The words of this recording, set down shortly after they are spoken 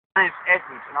My name's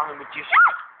Edward and I'm a magician.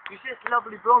 You see this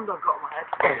lovely blonde I've got on my head?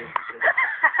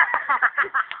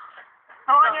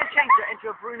 I'm going to change it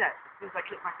into a brunette as soon as I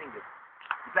click my fingers.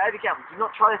 You better be careful. Do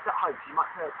not try this at home, you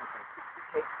might hurt something.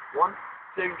 Okay, 1,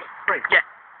 2, 3. Yeah.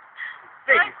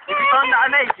 See, if you find that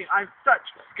amazing, I'm such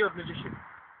a skilled magician.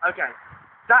 Okay,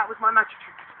 that was my magic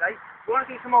trick for today. If you want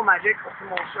to see some more magic or some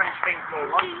more strange things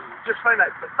going on, just phone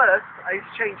out. But first, I need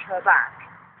to change her back.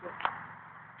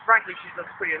 Frankly, she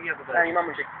looks pretty on the other version. Your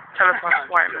mum magic. Tell us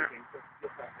why it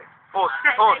You're perfect. Pause.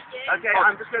 Okay,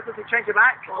 I'm just going to quickly change it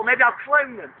back, or maybe I'll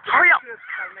clone them. Hurry up!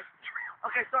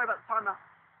 Okay, sorry about the timer.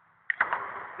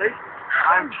 See?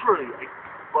 I am truly a,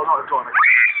 well, not a god.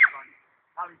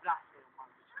 I'm exactly on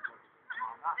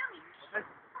my okay.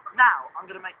 Now, I'm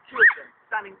going to make 2 of them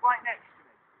standing right next to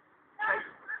me. Okay?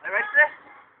 Are you ready for this?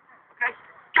 Okay?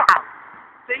 Go!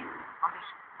 See? I'm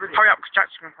just really... Hurry up, because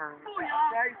Jack's going to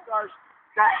Okay, so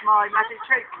that's my magic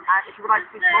trick. And if you would like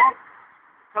to see more,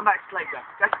 come back later.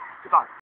 Okay? Goodbye.